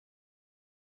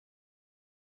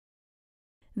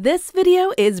This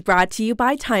video is brought to you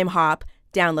by TimeHop.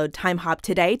 Download TimeHop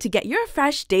today to get your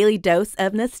fresh daily dose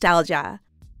of nostalgia.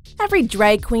 Every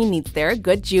drag queen needs their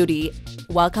good Judy.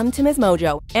 Welcome to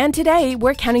MsMojo, and today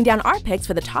we're counting down our picks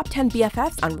for the top 10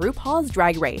 BFFs on RuPaul's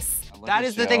Drag Race. That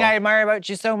is the thing I admire about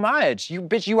you so much.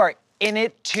 You are in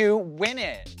it to win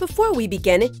it. Before we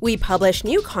begin, we publish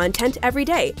new content every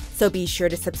day, so be sure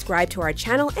to subscribe to our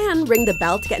channel and ring the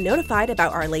bell to get notified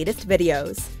about our latest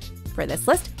videos. For this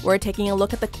list, we're taking a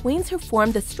look at the queens who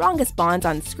formed the strongest bonds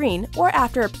on screen or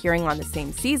after appearing on the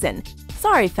same season.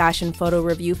 Sorry, fashion photo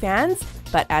review fans,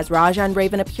 but as Raja and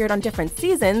Raven appeared on different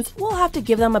seasons, we'll have to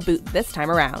give them a boot this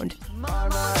time around.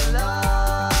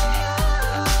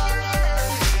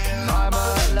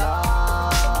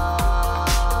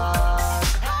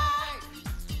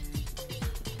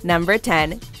 Number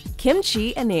 10.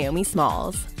 Chi and Naomi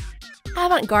Smalls.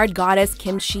 Avant-garde goddess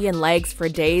Chi and legs for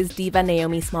days diva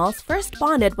Naomi Smalls first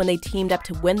bonded when they teamed up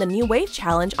to win the New Wave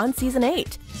Challenge on Season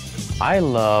 8. I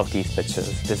love these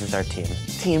bitches. This is our team.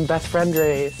 Team best friend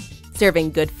race.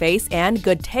 Serving good face and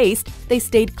good taste, they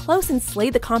stayed close and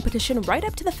slayed the competition right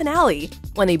up to the finale,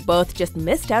 when they both just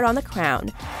missed out on the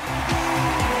crown.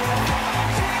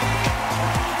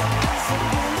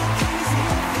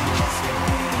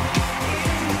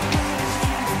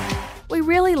 We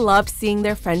really loved seeing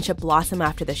their friendship blossom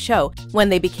after the show, when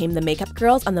they became the makeup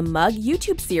girls on the Mug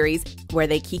YouTube series, where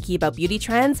they kiki about beauty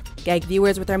trends, gag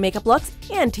viewers with their makeup looks,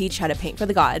 and teach how to paint for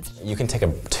the gods. You can take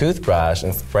a toothbrush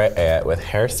and spray it with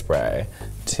hairspray,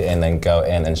 and then go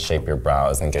in and shape your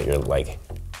brows and get your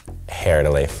hair to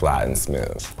lay flat and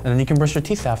smooth. And then you can brush your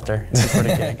teeth after.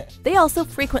 They also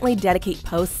frequently dedicate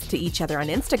posts to each other on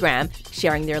Instagram,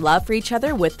 sharing their love for each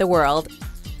other with the world.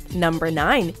 Number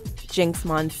 9. Jinkx,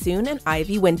 Monsoon, and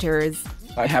Ivy Winters.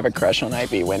 I have a crush on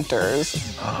Ivy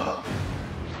Winters.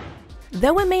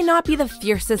 Though it may not be the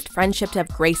fiercest friendship to have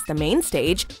graced the main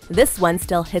stage, this one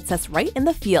still hits us right in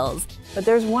the feels. But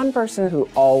there's one person who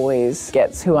always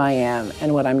gets who I am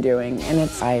and what I'm doing, and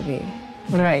it's Ivy.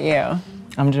 What about you?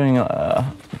 I'm doing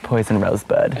Poison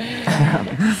Rosebud.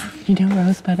 You know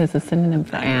Rosebud is a synonym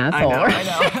for asshole. I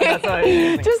know. That's what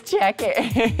I Just check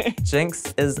it.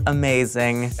 Jinkx is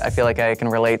amazing. I feel like I can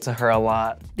relate to her a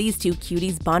lot. These two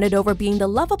cuties bonded over being the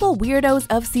lovable weirdos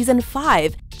of Season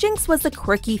 5. Jinkx was the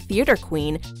quirky theater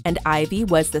queen, and Ivy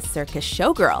was the circus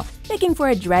showgirl, making for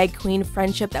a drag queen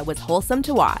friendship that was wholesome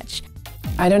to watch.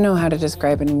 I don't know how to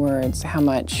describe in words how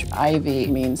much Ivy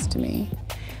means to me.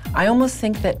 I almost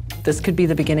think that this could be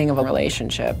the beginning of a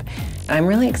relationship. I'm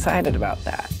really excited about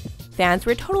that. Fans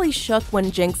were totally shook when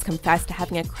Jinkx confessed to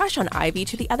having a crush on Ivy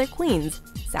to the other queens.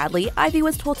 Sadly, Ivy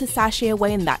was told to sashay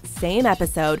away in that same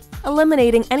episode,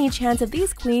 eliminating any chance of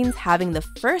these queens having the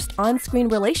first on-screen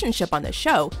relationship on the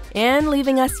show, and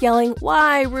leaving us yelling,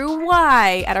 "Why, Ru,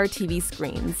 why?" at our TV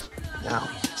screens. Now,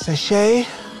 sashay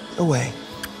away.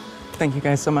 Thank you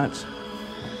guys so much.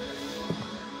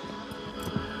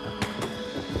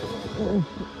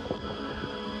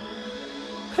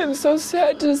 I'm so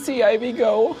sad to see Ivy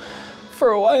go. For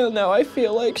a while now, I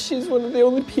feel like she's one of the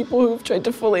only people who've tried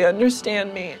to fully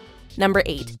understand me. Number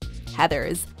 8.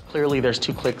 Heathers. Clearly there's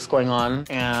two cliques going on,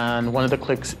 and one of the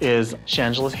cliques is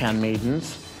Shangela's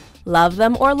Handmaidens. Love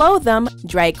them or loathe them,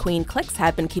 drag queen cliques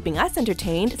have been keeping us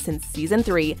entertained since Season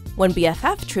 3, when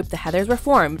BFF troupe the Heathers were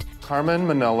formed. Carmen,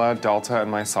 Manila, Delta, and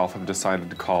myself have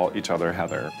decided to call each other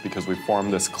Heather because we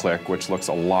formed this clique which looks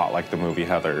a lot like the movie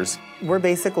Heathers. We're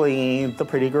basically the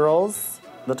pretty girls,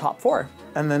 the top 4,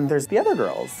 and then there's the other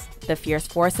girls. The fierce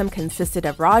foursome consisted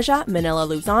of Raja, Manila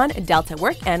Luzon, Delta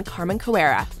Work, and Carmen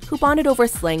Carrera, who bonded over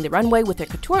slaying the runway with their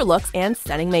couture looks and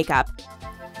stunning makeup.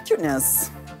 Cuteness.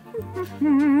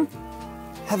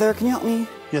 Heather, can you help me?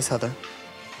 Yes, Heather.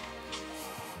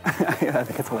 I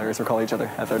think it's hilarious we're calling each other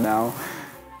Heather now.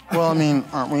 Well, I mean,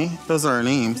 aren't we? Those are our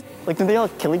names. Like, did they all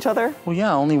kill each other? Well,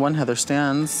 yeah, only one Heather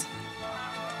stands.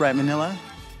 Right, Manila?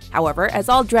 However, as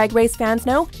all Drag Race fans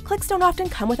know, cliques don't often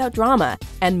come without drama,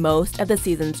 and most of the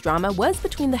season's drama was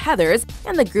between the Heathers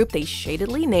and the group they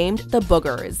shadedly named the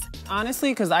Boogers.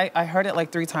 Honestly, because I heard it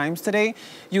like 3 times today,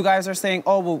 you guys are saying,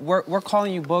 oh, well, we're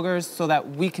calling you boogers so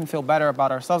that we can feel better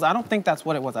about ourselves. I don't think that's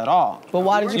what it was at all. But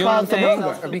why did you call it the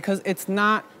Boogers? Because it's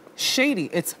not shady,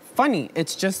 it's funny.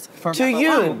 It's just for to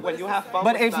you. When you have fun.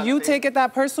 But if you take it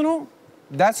that personal,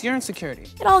 that's your insecurity.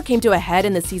 It all came to a head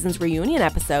in the season's reunion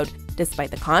episode.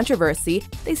 Despite the controversy,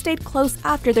 they stayed close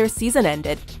after their season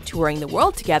ended, touring the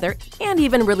world together and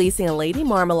even releasing a Lady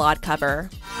Marmalade cover.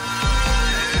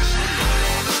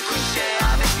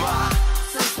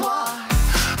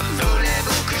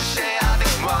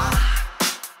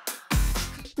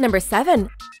 Number 7.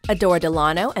 Adore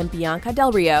Delano and Bianca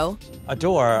Del Rio.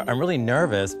 Adore, I'm really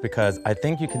nervous because I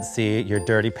think you can see your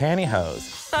dirty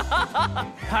pantyhose.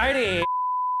 Party!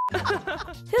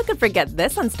 Who could forget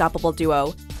this unstoppable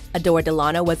duo? Adore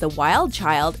Delano was a wild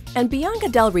child, and Bianca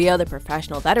Del Rio the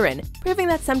professional veteran, proving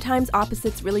that sometimes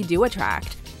opposites really do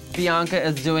attract. Bianca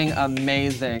is doing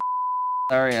amazing.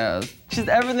 Hilarious. She's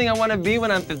everything I want to be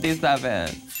when I'm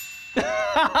 57.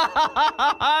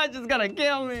 Just gonna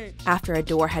kill me. After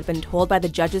Adore had been told by the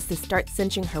judges to start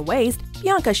cinching her waist,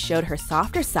 Bianca showed her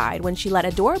softer side when she let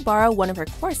Adore borrow one of her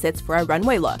corsets for a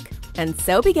runway look. And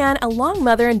so began a long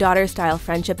mother and daughter style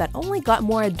friendship that only got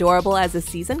more adorable as the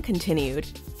season continued.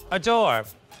 Adore.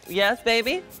 Yes,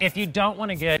 baby? If you don't want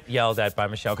to get yelled at by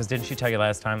Michelle, because didn't she tell you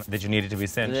last time that you needed to be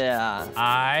cinched?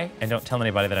 Yeah. And don't tell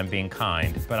anybody that I'm being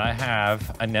kind, but I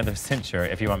have another cincher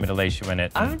if you want me to lace you in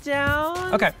it. I'm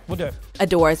down. Okay, we'll do it.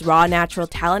 Adore's raw natural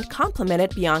talent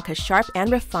complemented Bianca's sharp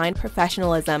and refined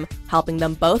professionalism, helping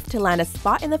them both to land a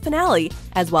spot in the finale,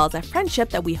 as well as a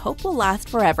friendship that we hope will last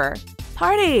forever.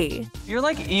 Party! You're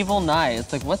like evil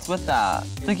nice. Like, what's with that?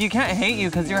 It's like, you can't hate you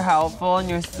because you're helpful and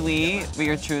you're sweet, but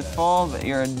you're truthful, but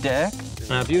you're a dick.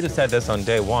 Now, if you'd have said this on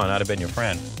day one, I'd have been your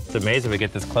friend. It's amazing we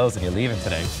get this close and you're leaving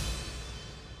today.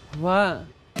 What?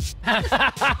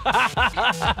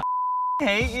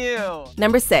 Hate you.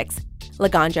 Number 6.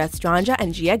 Laganja Estranja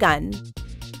and Gunn.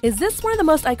 Is this one of the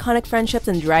most iconic friendships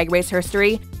in Drag Race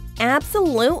history?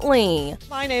 Absolutely.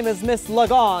 My name is Miss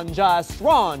Laganja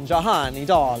Estranja, honey,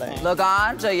 darling.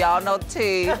 Laganja, y'all know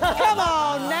tea. Come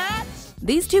on, Nat.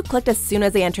 These two clicked as soon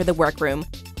as they entered the workroom.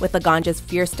 With Laganja's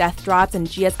fierce death drops and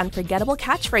Gia's unforgettable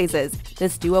catchphrases,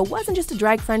 this duo wasn't just a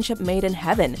drag friendship made in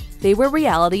heaven. They were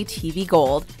reality TV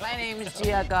gold. My name is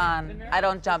Gunn. I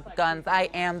don't jump guns.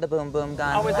 I am the boom boom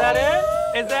gun. Oh, is that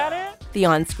it? Is that it? The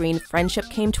on-screen friendship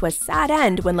came to a sad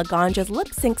end when Laganja's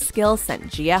lip-sync skills sent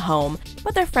Gia home,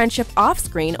 but their friendship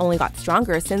off-screen only got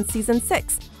stronger since season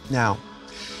 6. Now,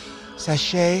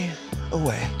 sashay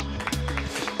away.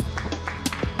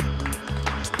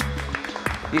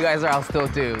 You guys are all still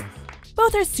dudes.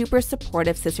 Both are super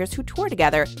supportive sisters who tour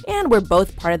together, and were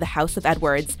both part of the House of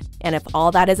Edwards. And if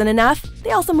all that isn't enough,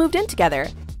 they also moved in together.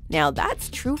 Now that's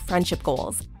true friendship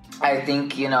goals. I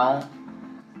think, yeah,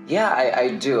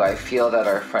 I do. I feel that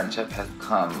our friendship has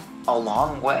come a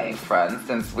long way, friends,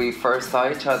 since we first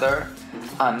saw each other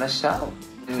on the show.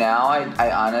 Now I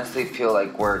honestly feel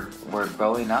like we're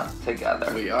growing up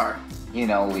together. We are.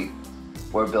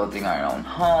 We're building our own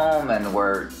home, and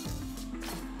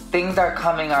things are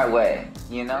coming our way,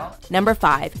 Number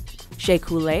 5. Shea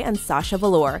Couleé and Sasha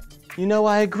Velour.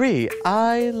 I agree.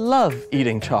 I love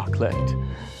eating chocolate.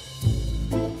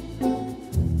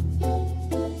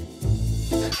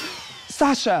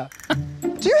 Sasha,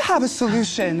 do you have a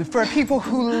solution for people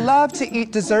who love to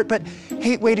eat dessert but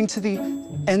hate waiting to the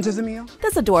end of the meal?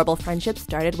 This adorable friendship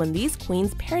started when these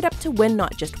queens paired up to win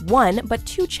not just one, but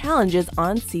 2 challenges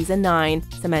on season 9,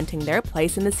 cementing their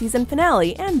place in the season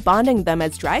finale and bonding them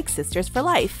as drag sisters for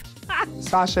life.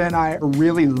 Sasha and I are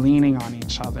really leaning on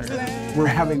each other. We're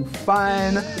having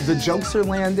fun, the jokes are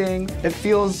landing, it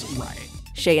feels right.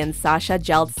 Shea and Sasha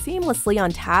gelled seamlessly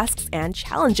on tasks and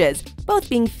challenges, both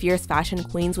being fierce fashion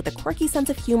queens with a quirky sense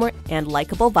of humor and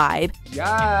likable vibe.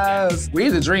 Yes, we're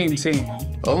the dream team.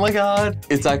 Oh my God,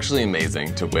 it's actually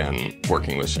amazing to win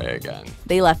working with Shea again.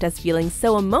 They left us feeling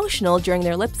so emotional during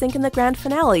their lip sync in the grand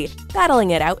finale,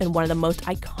 battling it out in one of the most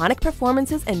iconic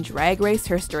performances in Drag Race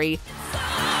history.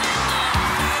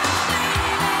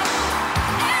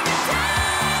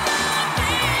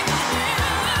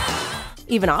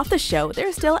 Even off the show,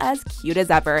 they're still as cute as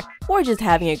ever, or just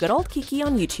having a good old kiki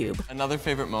on YouTube. Another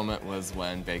favorite moment was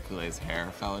when Couleé's hair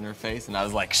fell in her face, and I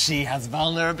was like, she has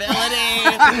vulnerability!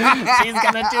 She's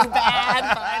gonna do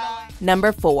bad, finally!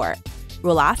 Number 4.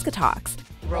 RoLaskaTox.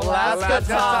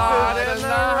 RoLaskaTox in the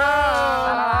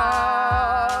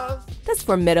house! This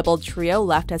formidable trio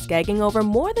left us gagging over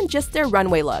more than just their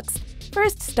runway looks.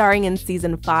 First starring in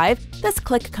season 5, this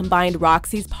clique combined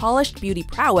Roxy's polished beauty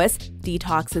prowess,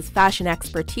 Detox's fashion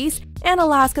expertise, and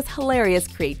Alaska's hilarious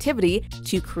creativity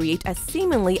to create a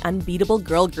seemingly unbeatable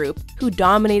girl group who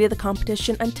dominated the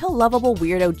competition until lovable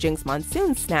weirdo Jinkx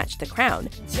Monsoon snatched the crown.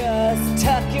 Just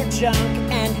tuck your junk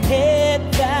and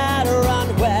hit that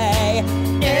runway.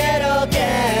 It'll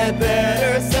get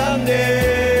better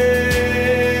someday.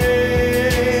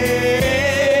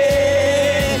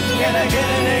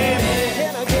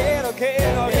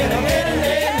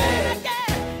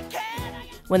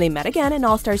 When they met again in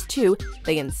All Stars 2,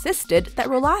 they insisted that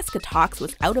RoLaskaTox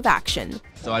was out of action.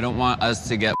 So I don't want us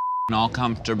to get all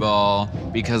comfortable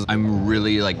because I'm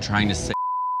really trying to stay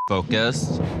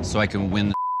focused so I can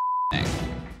win the thing.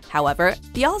 However,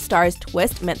 the All-Stars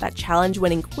twist meant that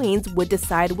challenge-winning queens would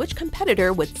decide which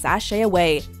competitor would sashay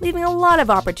away, leaving a lot of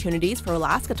opportunities for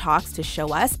RoLaskaTox to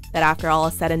show us that after all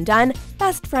is said and done,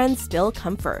 best friends still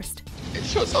come first. It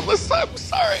shows I'm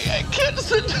sorry. I can't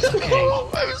send home.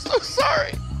 I'm so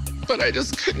sorry. But I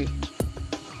just couldn't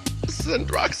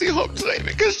send Roxy home today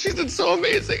because she did so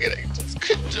amazing and I just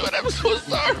couldn't do it. I'm so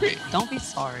sorry. Don't be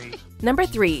sorry. Number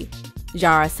 3.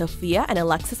 Yara Sofia and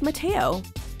Alexis Mateo.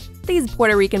 These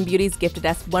Puerto Rican beauties gifted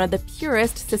us one of the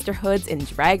purest sisterhoods in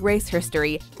Drag Race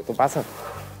history. ¿Qué te pasa?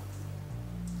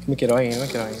 Me quiero ir.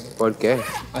 ¿Por qué?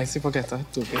 Ay, sí, porque estás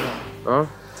estúpida. ¿Ah?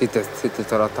 Si te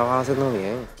lo estabas haciendo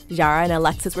bien. Yara and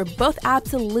Alexis were both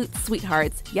absolute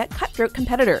sweethearts, yet cutthroat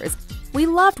competitors. We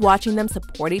loved watching them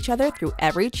support each other through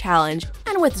every challenge,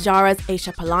 and with Yara's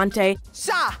Echa Palante,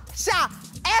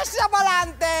 Echa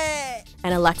Palante!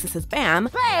 And Alexis's Bam,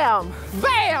 Bam!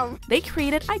 They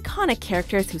created iconic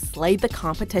characters who slayed the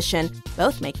competition,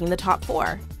 both making the top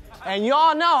 4. And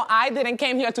y'all know I didn't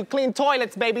came here to clean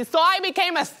toilets, baby, so I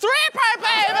became a stripper,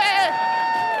 baby!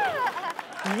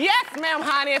 Yes, ma'am,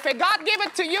 honey. If God give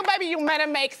it to you, baby, you better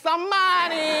make some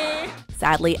money.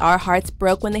 Sadly, our hearts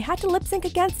broke when they had to lip sync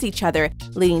against each other,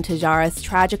 leading to Yara's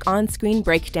tragic on-screen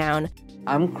breakdown.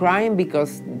 I'm crying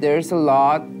because there's a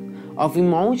lot of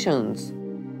emotions.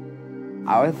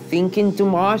 I was thinking too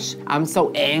much. I'm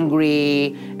so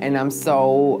angry and I'm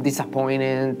so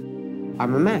disappointed.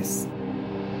 I'm a mess.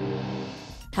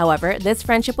 However, this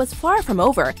friendship was far from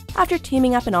over. After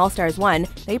teaming up in All-Stars 1,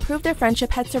 they proved their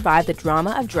friendship had survived the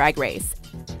drama of Drag Race.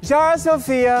 Yara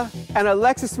Sofia and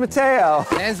Alexis Mateo.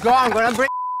 Let's go, I'm gonna bring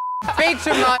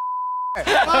picture, man.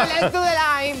 Come on, let's do the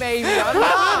line, baby. Come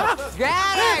on. Get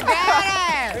it.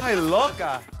 Ay,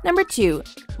 loca. Number 2,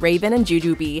 Raven and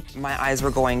Jujubee. My eyes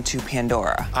were going to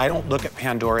Pandora. I don't look at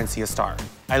Pandora and see a star.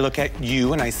 I look at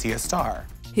you and I see a star.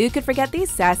 Who could forget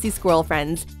these sassy squirrel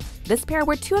friends? This pair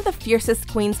were two of the fiercest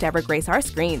queens to ever grace our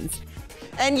screens.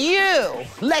 And you,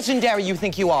 legendary you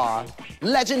think you are.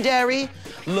 Legendary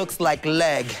looks like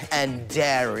leg and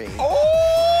dairy.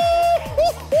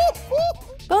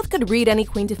 Both could read any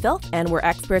queen to filth and were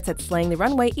experts at slaying the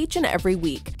runway each and every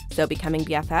week, so becoming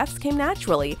BFFs came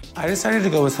naturally. I decided to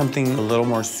go with something a little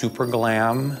more super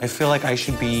glam. I feel like I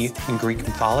should be in Greek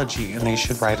mythology and they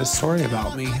should write a story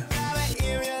about me.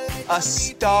 A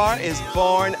star is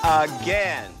born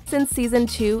again. Since season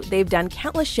 2, they've done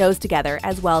countless shows together,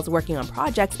 as well as working on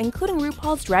projects including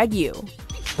RuPaul's Drag You.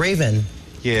 Raven.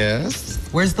 Yes?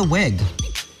 Where's the wig?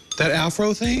 That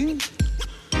afro thing?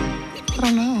 I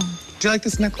don't know. Do you like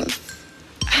this necklace?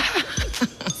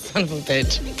 Son of a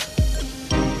bitch.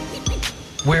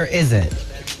 Where is it?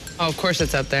 Oh, of course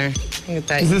it's up there. Look at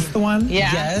that. Is this the one?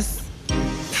 Yeah. Yes.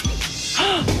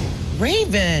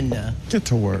 Raven! Get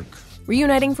to work.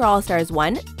 Reuniting for All-Stars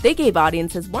 1, they gave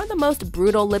audiences one of the most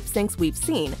brutal lip syncs we've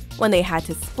seen, when they had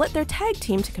to split their tag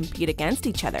team to compete against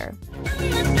each other.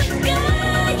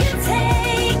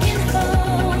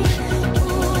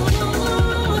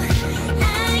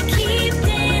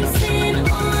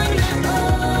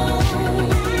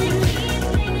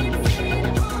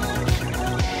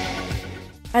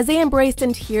 As they embraced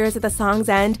in tears at the song's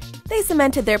end, they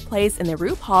cemented their place in the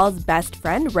RuPaul's Best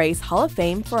Friend Race Hall of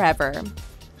Fame forever.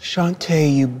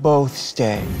 Shantae, you both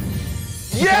stay.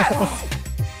 Yes!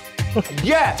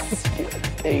 Yes!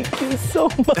 Thank you so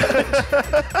much.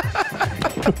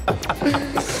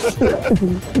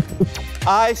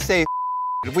 I say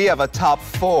we have a top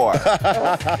 4.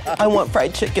 I want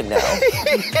fried chicken now.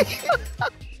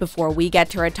 Before we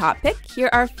get to our top pick, here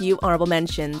are a few honorable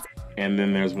mentions. And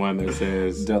then there's one that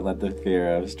says, don't let the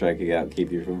fear of striking out keep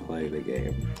you from playing the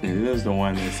game. And then there's the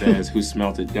one that says, who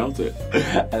smelt it dealt it.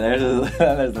 And there's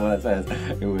the one that says,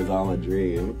 it was all a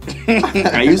dream.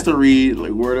 I used to read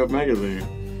like Word Up magazine.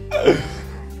 I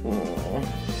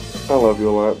love you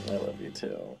a lot. I love you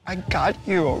too. I got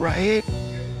you, all right?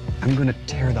 I'm gonna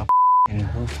tear the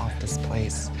roof off this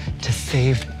place to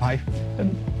save my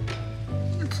friend.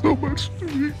 It's so much to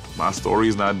me. My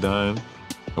story's not done.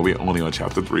 And we're only on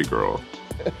chapter 3, girl.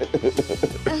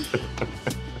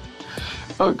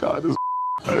 Oh God,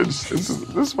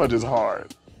 this much is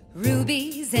hard.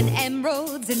 Rubies and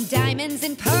emeralds and diamonds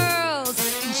and pearls,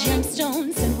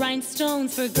 gemstones and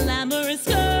rhinestones for glamorous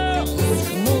girls.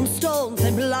 Moonstones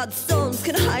and bloodstones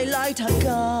can highlight a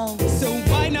girl. So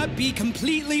why not be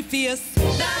completely fierce?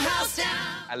 The house down.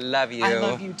 I love you. I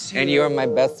love you too. And you are my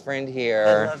best friend here.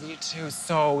 I love you too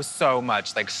so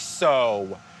much. Like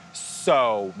so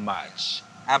much.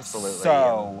 Absolutely.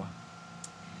 So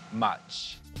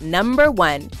much. Number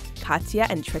 1, Katya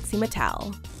and Trixie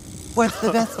Mattel. What's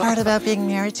the best part about being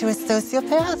married to a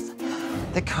sociopath?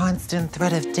 The constant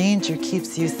threat of danger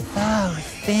keeps you so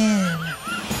thin.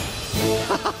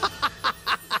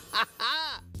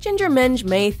 Ginger Minj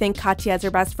may think Katya is her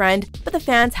best friend, but the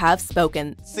fans have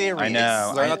spoken. Serious. I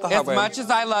know. As much as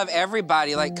I love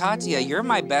everybody, like Katya, you're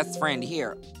my best friend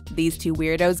here. These two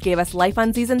weirdos gave us life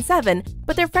on season 7,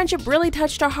 but their friendship really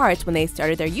touched our hearts when they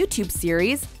started their YouTube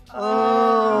series,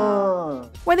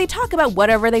 where they talk about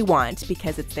whatever they want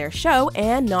because it's their show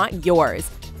and not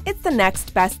yours. It's the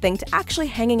next best thing to actually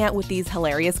hanging out with these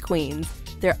hilarious queens.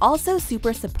 They're also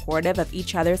super supportive of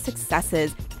each other's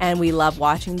successes, and we love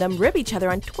watching them rib each other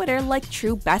on Twitter like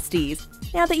true besties.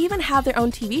 Now they even have their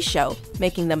own TV show,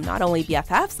 making them not only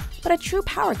BFFs, but a true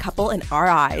power couple in our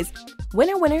eyes.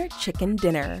 Winner, winner, chicken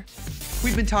dinner.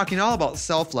 We've been talking all about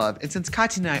self-love, and since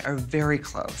Katya and I are very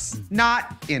close,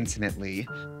 not intimately,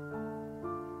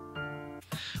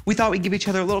 we thought we'd give each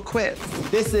other a little quiz.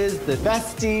 This is the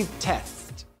bestie test.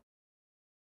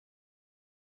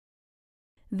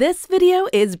 This video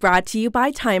is brought to you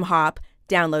by TimeHop.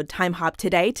 Download TimeHop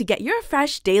today to get your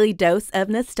fresh daily dose of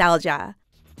nostalgia.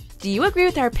 Do you agree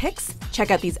with our picks?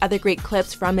 Check out these other great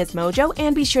clips from MsMojo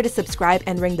and be sure to subscribe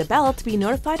and ring the bell to be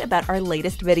notified about our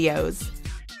latest videos.